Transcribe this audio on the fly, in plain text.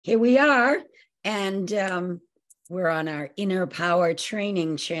Here we are, and we're on our Inner Power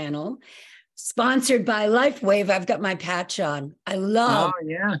Training channel, sponsored by LifeWave. I've got my patch on. I love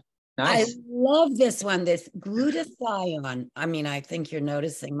Nice. this one, this glutathione. I mean, I think you're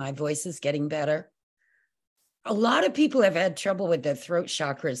noticing my voice is getting better. A lot of people have had trouble with their throat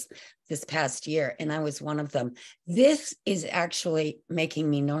chakras this past year, and I was one of them. This is actually making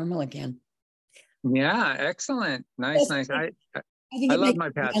me normal again. Yeah, excellent. Nice. I think love my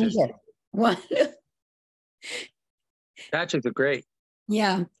patches. Patches are great.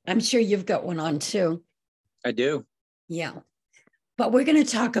 Yeah, I'm sure you've got one on too. I do. Yeah. But we're going to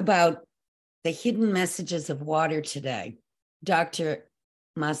talk about the hidden messages of water today. Dr.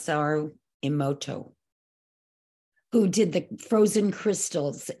 Masaru Emoto, who did the frozen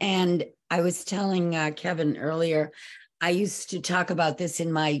crystals. And I was telling Kevin earlier, I used to talk about this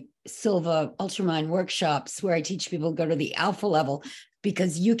in my Silva Ultramind workshops where I teach people to go to the alpha level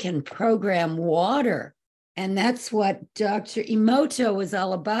because you can program water. And that's what Dr. Emoto was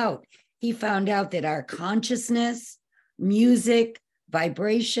all about. He found out that our consciousness, music,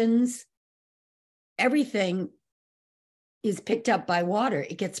 vibrations, everything is picked up by water.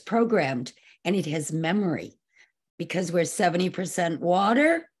 It gets programmed and it has memory. Because we're 70%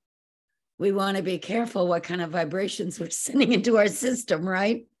 water, we want to be careful what kind of vibrations we're sending into our system,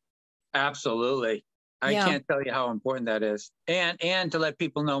 right? Absolutely. I can't tell you how important that is. And to let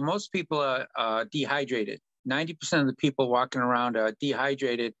people know, most people are dehydrated. 90% of the people walking around are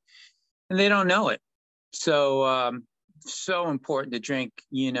dehydrated and they don't know it. So, so important to drink,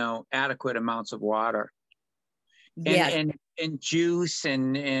 adequate amounts of water. And juice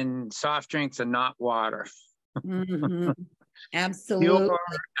and soft drinks are not water. Mm-hmm. Absolutely. Pure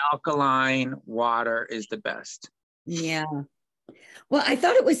alkaline water is the best. Yeah. Well, I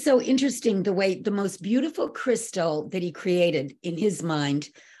thought it was so interesting the way the most beautiful crystal that he created in his mind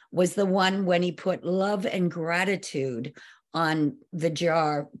was the one when he put love and gratitude on the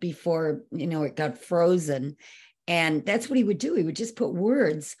jar before, it got frozen. And that's what he would do. He would just put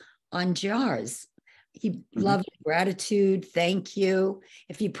words on jars. He loved gratitude, thank you.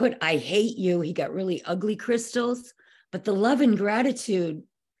 If he put I hate you, he got really ugly crystals. But the love and gratitude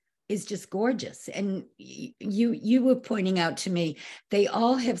is just gorgeous. And you were pointing out to me, they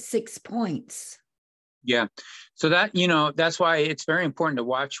all have 6 points. Yeah. So that's why it's very important to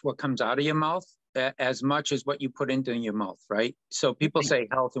watch what comes out of your mouth as much as what you put into your mouth, right? So people say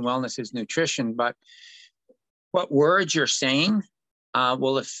health and wellness is nutrition, but what words you're saying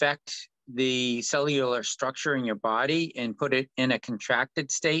will affect the cellular structure in your body and put it in a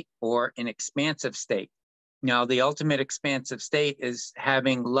contracted state or an expansive state. Now, the ultimate expansive state is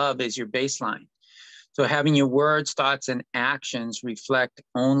having love as your baseline. So having your words, thoughts, and actions reflect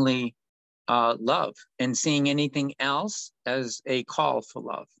only love and seeing anything else as a call for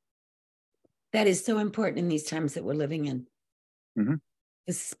love. That is so important in these times that we're living in.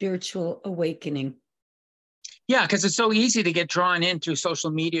 The spiritual awakening. Yeah, because it's so easy to get drawn in through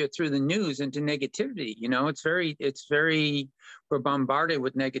social media, through the news, into negativity. We're bombarded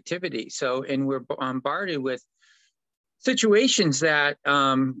with negativity. So, and we're bombarded with situations that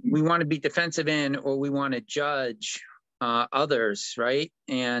we want to be defensive in, or we want to judge others, right?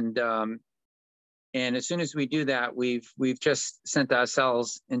 And as soon as we do that, we've just sent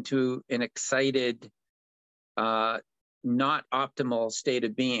ourselves into an excited, not optimal state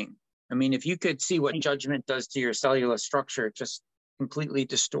of being. I mean, if you could see what judgment does to your cellular structure, it just completely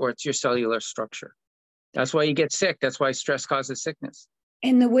distorts your cellular structure. That's why you get sick. That's why stress causes sickness.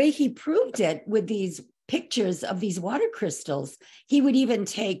 And the way he proved it with these pictures of these water crystals, he would even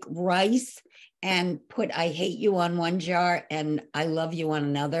take rice and put I hate you on one jar and I love you on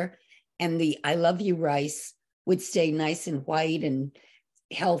another. And the I love you rice would stay nice and white and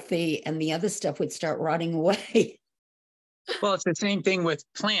healthy, and the other stuff would start rotting away. Well, it's the same thing with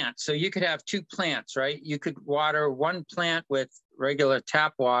plants. So you could have 2 plants, right? You could water one plant with regular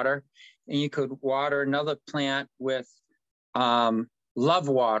tap water, and you could water another plant with love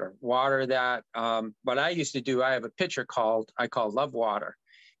water that, what I used to do, I have a pitcher I call love water.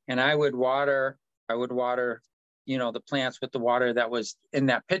 And I would water, the plants with the water that was in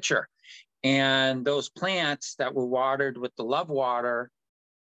that pitcher. And those plants that were watered with the love water,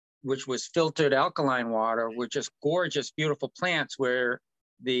 which was filtered alkaline water, were just gorgeous, beautiful plants, where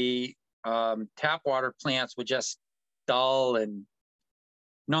the tap water plants were just dull and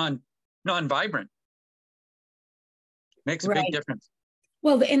non-vibrant. Makes a big difference.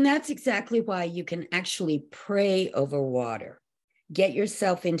 Well, and that's exactly why you can actually pray over water. Get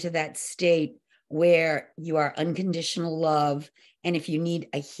yourself into that state where you are unconditional love. And if you need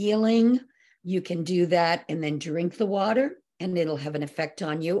a healing, you can do that and then drink the water and it'll have an effect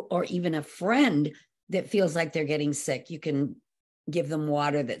on you, or even a friend that feels like they're getting sick. You can give them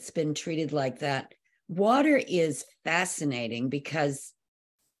water that's been treated like that. Water is fascinating because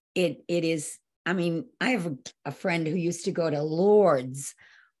it is, I mean, I have a friend who used to go to Lourdes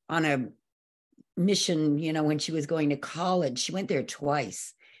on a mission, you know, when she was going to college. She went there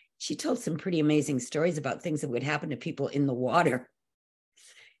twice. She told some pretty amazing stories about things that would happen to people in the water.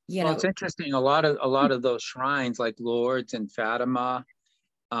 You Well, know, it's interesting. A lot of those shrines like Lourdes and Fatima,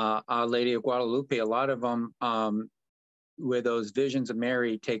 Our Lady of Guadalupe, a lot of them where those visions of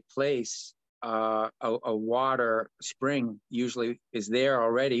Mary take place, a water spring usually is there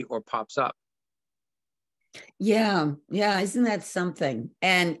already or pops up. yeah, yeah, isn't that something?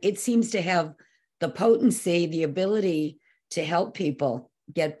 And it seems to have the potency, the ability to help people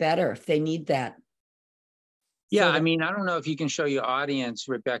get better if they need that. Yeah, So I that, mean, I don't know if you can show your audience,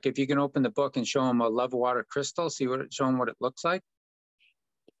 Rebecca, if you can open the book and show them a love water crystal, show them what it looks like.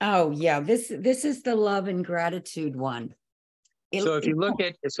 oh yeah, this is the love and gratitude one. So if you look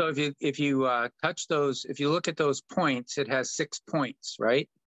at, so if you touch those, if you look at those points, it has 6 points, right?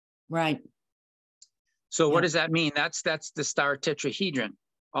 Right. So Yeah. what does that mean? That's the star tetrahedron,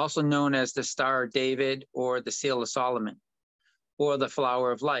 also known as the Star of David or the Seal of Solomon or the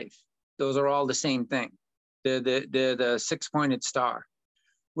Flower of Life. Those are all the same thing. They're the 6-pointed star,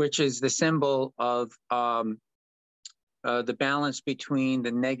 which is the symbol of the balance between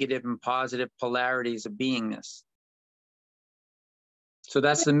the negative and positive polarities of beingness. So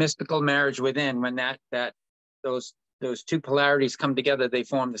that's the mystical marriage within. When those two polarities come together, they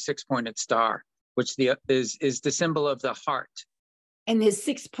form the 6-pointed star, which is the symbol of the heart. And there's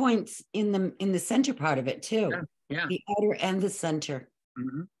 6 points in the center part of it too. Yeah, yeah. The outer and the center.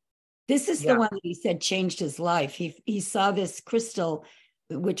 Mm-hmm. This is Yeah. the one that he said changed his life. He saw this crystal,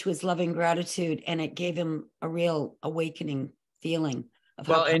 which was loving gratitude, and it gave him a real awakening feeling of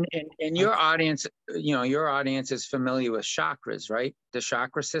Well, how. and your audience, your audience is familiar with chakras, right? The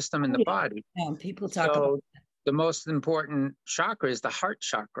chakra system in the body. Yeah, people talk about that. The most important chakra is the heart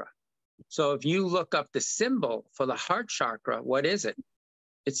chakra. So if you look up the symbol for the heart chakra, what is it?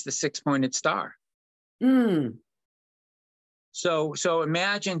 It's the 6-pointed star. Mm. So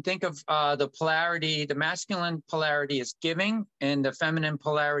imagine, think of the polarity. The masculine polarity is giving, and the feminine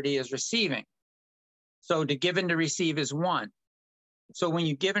polarity is receiving. So to give and to receive is one. So when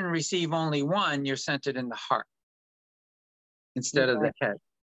you give and receive only one, you're centered in the heart instead of the head.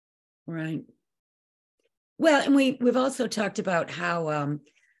 Right. Well, and we've also talked about how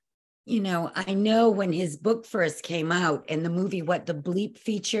I know when his book first came out and the movie What the Bleep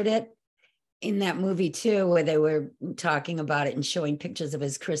featured it in that movie too, where they were talking about it and showing pictures of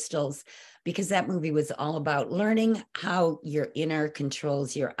his crystals, because that movie was all about learning how your inner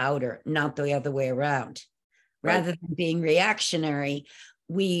controls your outer, not the other way around. Right. Rather than being reactionary,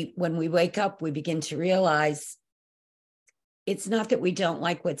 when we wake up, we begin to realize it's not that we don't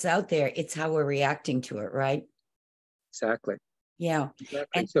like what's out there, it's how we're reacting to it, right? Exactly. Yeah. Exactly.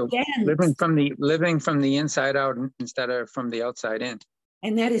 And So then, living from the inside out instead of from the outside in.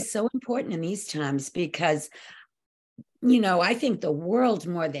 and that is so important in these times because, I think the world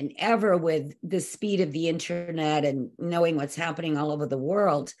more than ever, with the speed of the internet and knowing what's happening all over the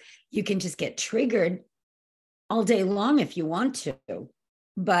world, you can just get triggered all day long if you want to.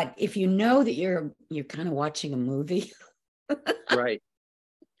 But if you know that you're kind of watching a movie, Right.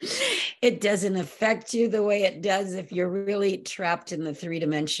 it doesn't affect you the way it does if you're really trapped in the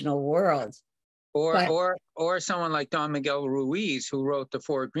 3-dimensional world. Or someone like Don Miguel Ruiz, who wrote the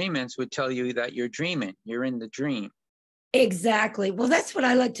 4 Agreements, would tell you that you're dreaming. You're in the dream. Exactly. Well, that's what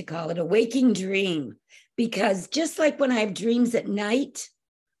I like to call it, a waking dream. Because just like when I have dreams at night,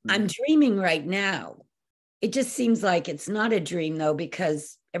 I'm dreaming right now. It just seems like it's not a dream, though,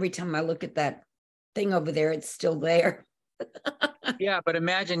 because every time I look at that thing over there, it's still there. Yeah, but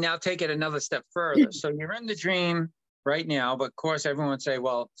imagine now, take it another step further. So you're in the dream right now, but of course everyone would say,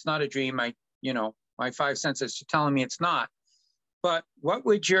 well, it's not a dream. My 5 senses are telling me it's not. But what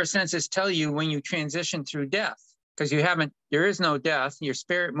would your senses tell you when you transition through death? Because there is no death, your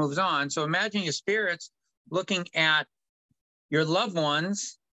spirit moves on. So imagine your spirit's looking at your loved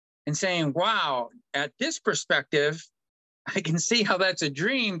ones and saying, wow, at this perspective, I can see how that's a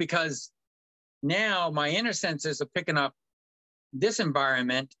dream, because now my inner senses are picking up this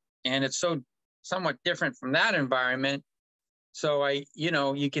environment and it's so somewhat different from that environment. So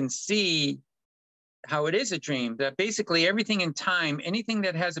you can see how it is a dream, that basically everything in time, anything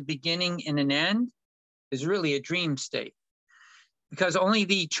that has a beginning and an end, is really a dream state, because only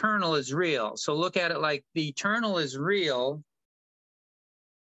the eternal is real. So look at it like the eternal is real.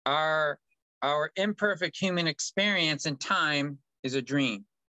 Our our imperfect human experience and time is a dream,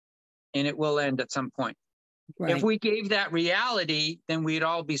 and it will end at some point. Right. If we gave that reality, then we'd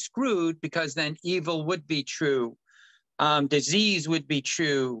all be screwed, because then evil would be true, disease would be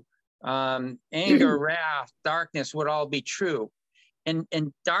true, anger, wrath, darkness would all be true. And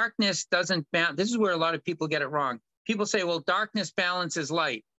darkness doesn't balance. This is where a lot of people get it wrong. People say, well, darkness balances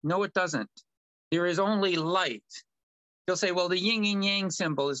light. No, it doesn't. There is only light. They'll say, well, the yin and yang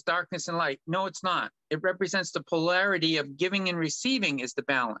symbol is darkness and light. No, it's not. It represents the polarity of giving and receiving is the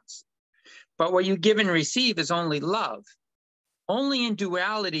balance. But what you give and receive is only love. Only in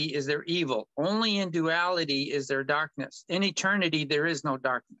duality is there evil. Only in duality is there darkness. In eternity, there is no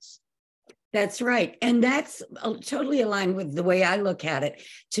darkness. That's right. And that's totally aligned with the way I look at it.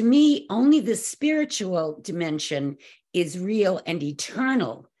 To me, only the spiritual dimension is real and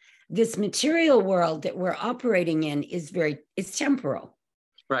eternal. This material world that we're operating in is temporal.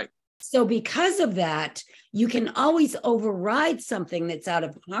 Right. So because of that, you can always override something that's out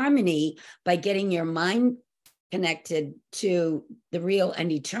of harmony by getting your mind connected to the real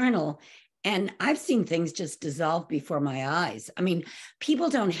and eternal. And I've seen things just dissolve before my eyes. I mean, people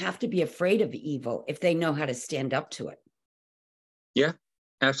don't have to be afraid of evil if they know how to stand up to it. Yeah,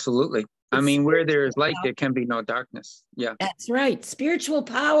 absolutely. I mean, where there is light, there can be no darkness. Yeah. That's right. Spiritual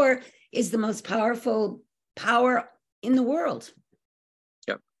power is the most powerful power in the world.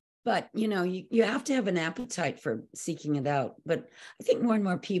 Yep. But, you have to have an appetite for seeking it out. But I think more and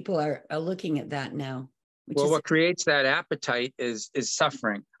more people are looking at that now. Well, what creates that appetite is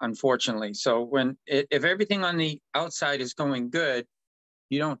suffering, unfortunately. So if everything on the outside is going good,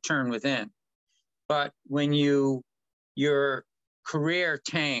 you don't turn within. But when your career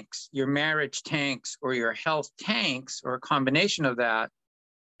tanks, your marriage tanks, or your health tanks, or a combination of that,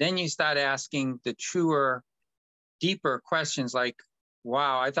 then you start asking the truer, deeper questions like,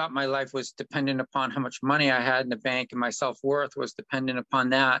 wow, I thought my life was dependent upon how much money I had in the bank, and my self-worth was dependent upon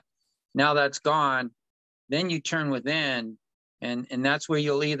that. Now that's gone. Then you turn within, and that's where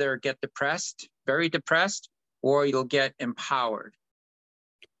you'll either get depressed, very depressed, or you'll get empowered.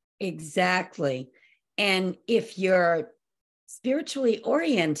 Exactly. And if you're spiritually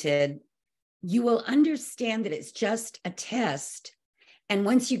oriented, you will understand that it's just a test. And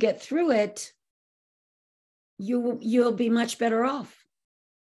once you get through it, you'll be much better off.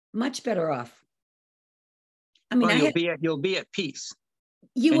 Much better off. I mean, you'll be at peace.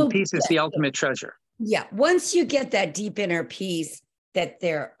 Peace is the ultimate treasure. Yeah. Once you get that deep inner peace, that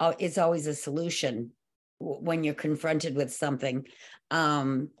there is always a solution when you're confronted with something,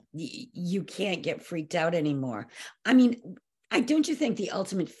 you can't get freaked out anymore. I mean, don't you think the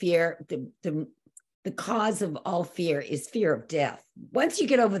ultimate fear, the cause of all fear is fear of death? Once you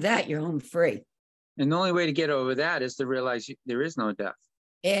get over that, you're home free. And the only way to get over that is to realize there is no death.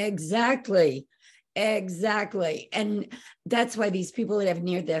 Exactly. And that's why these people that have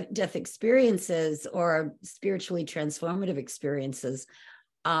near-death experiences or spiritually transformative experiences,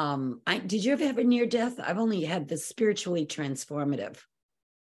 did you ever have a near-death? I've only had the spiritually transformative.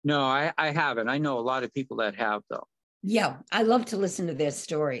 No, I haven't. I know a lot of people that have, though. Yeah, I love to listen to their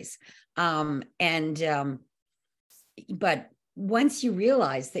stories. But once you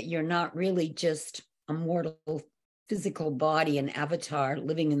realize that you're not really just a mortal physical body and avatar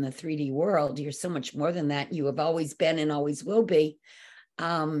living in the 3D world, you're so much more than that. You have always been and always will be.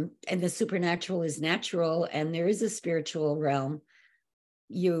 And the supernatural is natural, and there is a spiritual realm.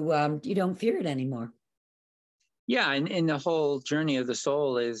 You don't fear it anymore. Yeah, and the whole journey of the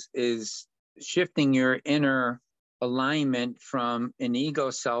soul is shifting your inner alignment from an ego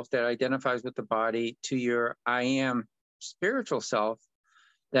self that identifies with the body to your I am spiritual self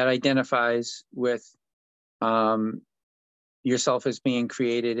that identifies with yourself as being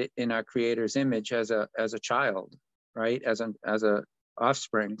created in our Creator's image as a child, right? As a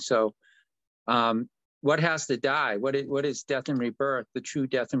offspring. So what has to die? What is death and rebirth? The true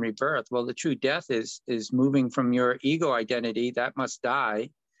death and rebirth. Well, the true death is moving from your ego identity. That must die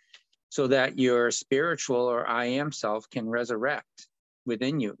so that your spiritual or I am self can resurrect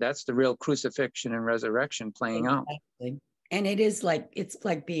within you. That's the real crucifixion and resurrection playing out. And it's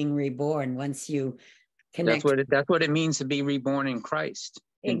like being reborn once you connect. That's what it means to be reborn in Christ,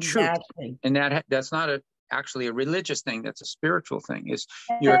 in exactly. Truth. And that's not actually a religious thing. That's a spiritual thing.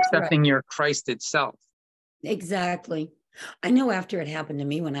 You're accepting your Christ itself. Exactly. I know after it happened to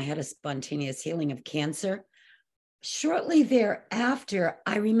me when I had a spontaneous healing of cancer, shortly thereafter,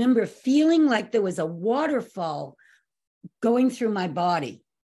 I remember feeling like there was a waterfall going through my body,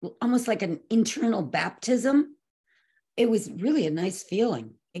 almost like an internal baptism. It was really a nice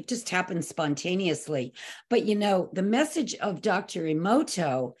feeling. It just happened spontaneously. But, the message of Dr.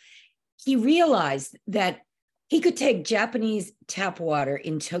 Emoto, he realized that he could take Japanese tap water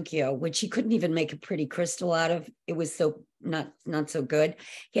in Tokyo, which he couldn't even make a pretty crystal out of. It was so not so good.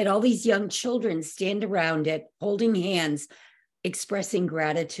 He had all these young children stand around it, holding hands, expressing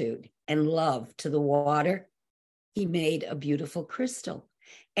gratitude and love to the water. He made a beautiful crystal.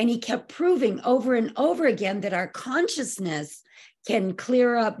 And he kept proving over and over again that our consciousness can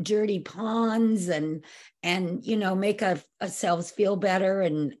clear up dirty ponds and make ourselves feel better.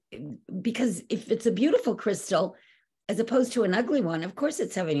 And because if it's a beautiful crystal, as opposed to an ugly one, of course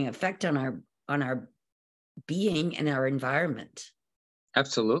it's having an effect on our being and our environment.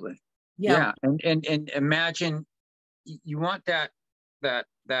 Absolutely. Yeah. And imagine you want that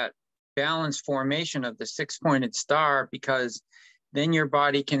balanced formation of the 6-pointed star, because then your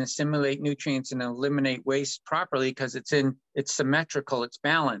body can assimilate nutrients and eliminate waste properly because it's symmetrical, it's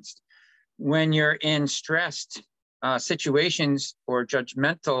balanced. When you're in stressed situations or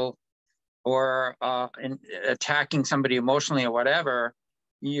judgmental or in attacking somebody emotionally or whatever,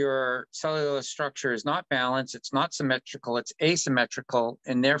 your cellular structure is not balanced, it's not symmetrical, it's asymmetrical,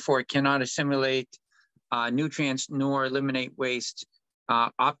 and therefore it cannot assimilate nutrients nor eliminate waste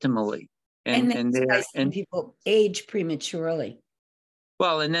optimally. And people age prematurely.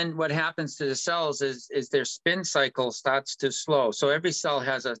 Well, and then what happens to the cells is their spin cycle starts to slow. So every cell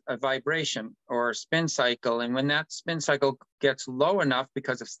has a vibration or a spin cycle. And when that spin cycle gets low enough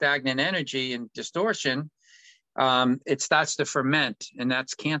because of stagnant energy and distortion, it starts to ferment, and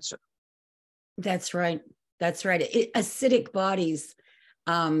that's cancer. That's right. That's right. Acidic bodies,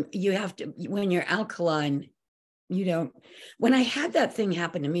 you have to, when you're alkaline, you don't. When I had that thing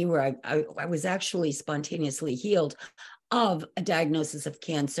happen to me where I was actually spontaneously healed of a diagnosis of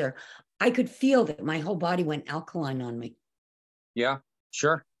cancer, I could feel that my whole body went alkaline on me. Yeah,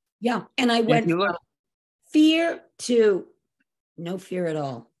 sure. Yeah. And I went from fear to no fear at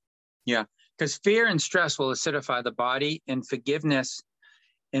all. Yeah, because fear and stress will acidify the body, and forgiveness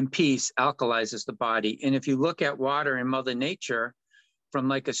and peace alkalizes the body. And if you look at water in Mother Nature, from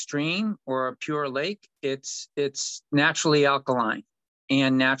like a stream or a pure lake, it's naturally alkaline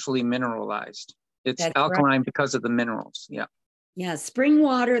and naturally mineralized. It's That's alkaline right. because of the minerals. Yeah. Yeah. Spring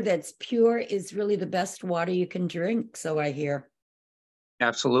water that's pure is really the best water you can drink. So I hear.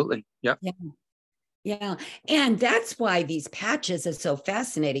 Absolutely. Yep. Yeah. Yeah. And that's why these patches are so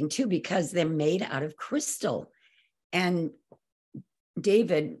fascinating too, because they're made out of crystal. And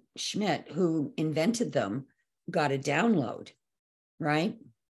David Schmidt, who invented them, got a download, right?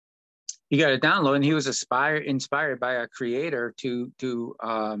 He got a download, and he was inspired by a creator to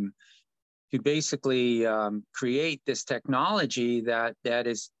basically create this technology that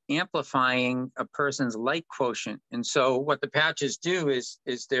is amplifying a person's light quotient. And so what the patches do is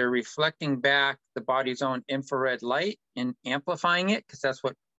they're reflecting back the body's own infrared light and amplifying it, because that's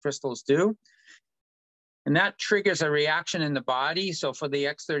what crystals do. And that triggers a reaction in the body. So for the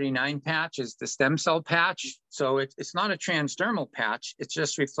X39 patch is the stem cell patch. So it's not a transdermal patch. It's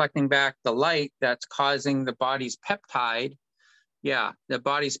just reflecting back the light that's causing the body's peptide. Yeah, the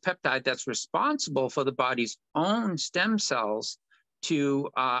body's peptide that's responsible for the body's own stem cells to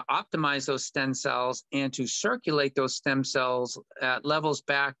optimize those stem cells and to circulate those stem cells at levels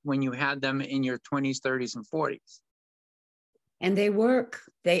back when you had them in your 20s, 30s, and 40s. And they work.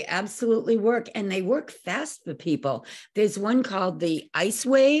 They absolutely work. And they work fast for people. There's one called the ice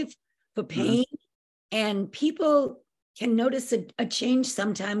wave for pain. Mm-hmm. And people can notice a change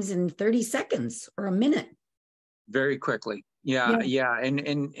sometimes in 30 seconds or a minute. Very quickly. Yeah. And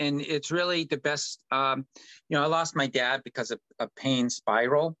it's really the best. I lost my dad because of a pain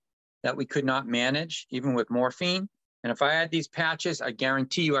spiral that we could not manage, even with morphine. And if I had these patches, I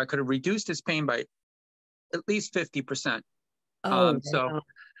guarantee you I could have reduced his pain by at least 50%. So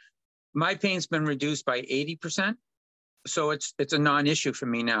my pain's been reduced by 80%. So it's a non-issue for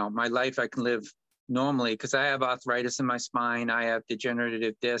me now. My life, I can live normally because I have arthritis in my spine. I have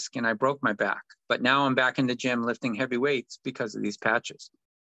degenerative disc, and I broke my back. But now I'm back in the gym lifting heavy weights because of these patches.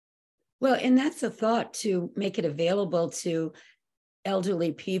 Well, and that's a thought, to make it available to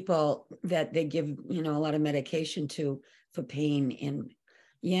elderly people that they give, a lot of medication for pain. And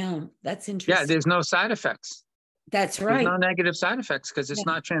yeah, that's interesting. Yeah, there's no side effects. That's right. There's no negative side effects because it's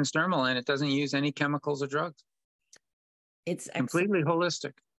not transdermal and it doesn't use any chemicals or drugs. It's completely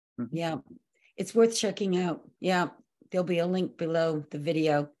holistic. Mm-hmm. Yeah, it's worth checking out. Yeah, there'll be a link below the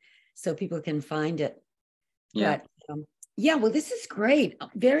video so people can find it. Yeah. But well, this is great.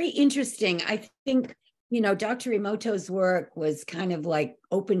 Very interesting. I think, Dr. Emoto's work was kind of like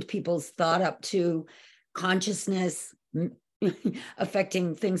opened people's thought up to consciousness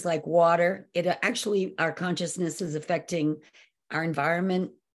affecting things like water. It actually, our consciousness is affecting our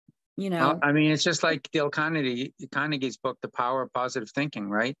environment, you know. I mean, it's just like Dale Carnegie's book, The Power of Positive Thinking,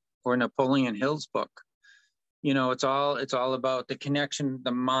 right? Or Napoleon Hill's book. You know, it's all about the connection,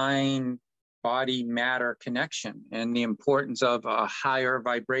 the mind, body, matter connection, and the importance of a higher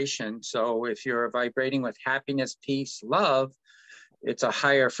vibration. So if you're vibrating with happiness, peace, love, it's a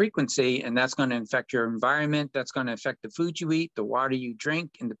higher frequency, and that's going to affect your environment. That's going to affect the food you eat, the water you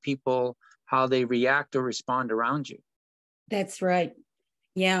drink, and the people, how they react or respond around you. That's right.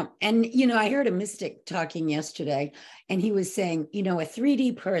 Yeah. And, you know, I heard a mystic talking yesterday, and he was saying, you know, a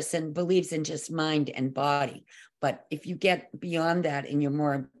 3D person believes in just mind and body. But if you get beyond that and you're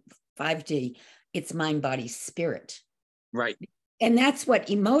more 5D, it's mind, body, spirit. Right. And that's what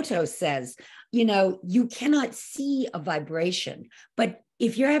Emoto says. You know, you cannot see a vibration, but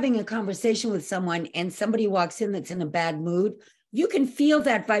if you're having a conversation with someone and somebody walks in that's in a bad mood, you can feel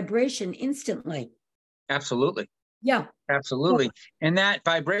that vibration instantly. Absolutely. Yeah. Absolutely. And that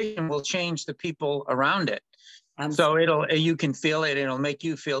vibration will change the people around it. So you can feel it. It'll make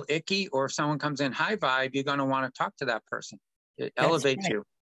you feel icky, or if someone comes in high vibe, you're going to want to talk to that person. It elevates you.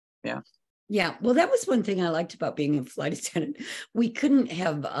 Yeah. Yeah. Well, that was one thing I liked about being a flight attendant. We couldn't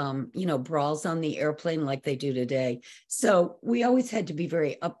have, you know, brawls on the airplane like they do today. So we always had to be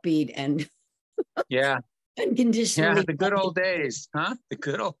very upbeat and yeah, unconditionally. Yeah, the good old days, huh? The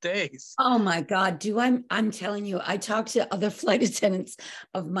good old days. Oh my God. I'm telling you, I talked to other flight attendants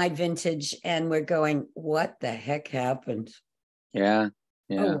of my vintage and we're going, what the heck happened? Yeah.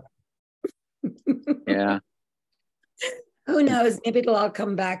 Yeah. Oh. Yeah. Who knows? Maybe it'll all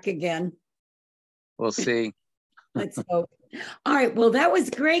come back again. We'll see. Let's hope. All right. Well, that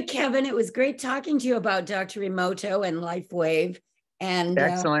was great, Kevin. It was great talking to you about Dr. Emoto and LifeWave. And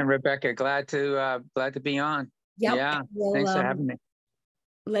excellent, Rebecca. Glad to be on. Yep, yeah. We'll, thanks for having me.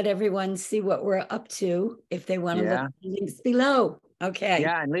 Let everyone see what we're up to if they want to look at the links below. Okay.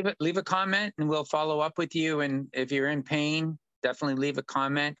 Yeah, and leave a comment, and we'll follow up with you. And if you're in pain, definitely leave a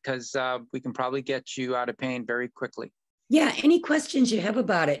comment, because we can probably get you out of pain very quickly. Yeah, any questions you have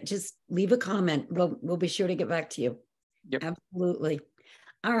about it, just leave a comment. We'll be sure to get back to you. Yep. Absolutely.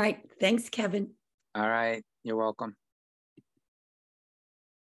 All right. Thanks, Kevin. All right. You're welcome.